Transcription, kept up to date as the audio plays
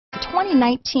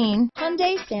2019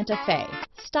 Hyundai Santa Fe.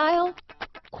 Style,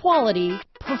 quality,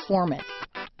 performance,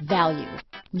 value.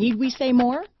 Need we say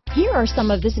more? Here are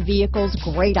some of this vehicle's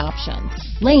great options: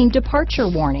 lane departure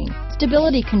warning,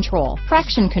 stability control,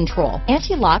 traction control,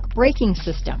 anti-lock braking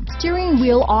system, steering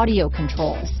wheel audio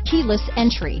controls, keyless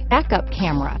entry, backup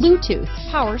camera, Bluetooth,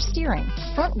 power steering,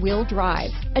 front wheel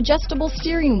drive, adjustable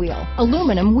steering wheel,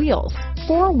 aluminum wheels,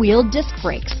 four-wheel disc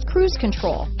brakes, cruise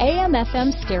control,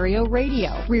 AM/FM stereo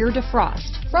radio, rear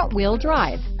defrost, front wheel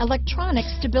drive, electronic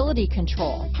stability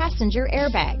control, passenger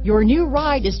airbag. Your new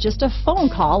ride is just a phone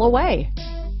call away.